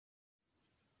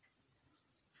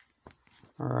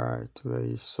Alright,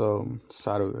 today is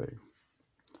Saturday,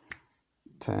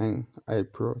 10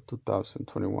 April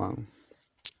 2021,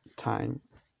 time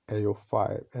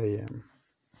 8:05 a.m.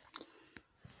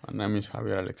 My name is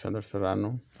Javier Alexander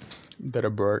Serrano, date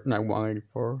of birth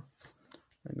 9184,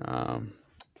 and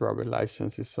driver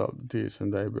license is up this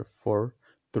and day before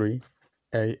 3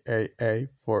 AAA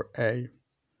 4A.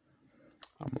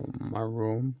 I'm in my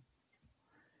room,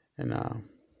 and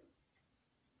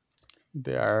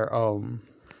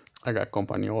I got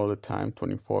company all the time,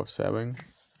 24/7.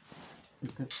 You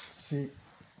can see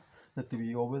the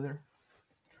TV over there.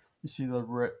 You see the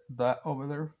red dot over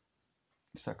there?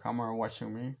 It's a camera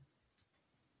watching me.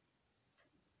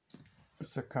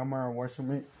 It's a camera watching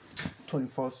me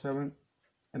 24/7,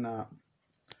 and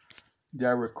they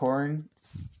are recording.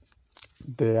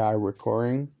 They are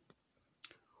recording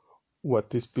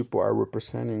what these people are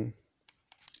representing,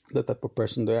 the type of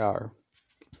person they are.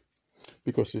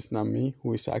 Because it's not me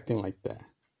who is acting like that.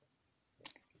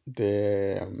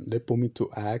 They put me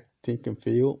to act, think, and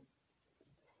feel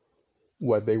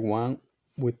what they want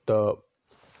with the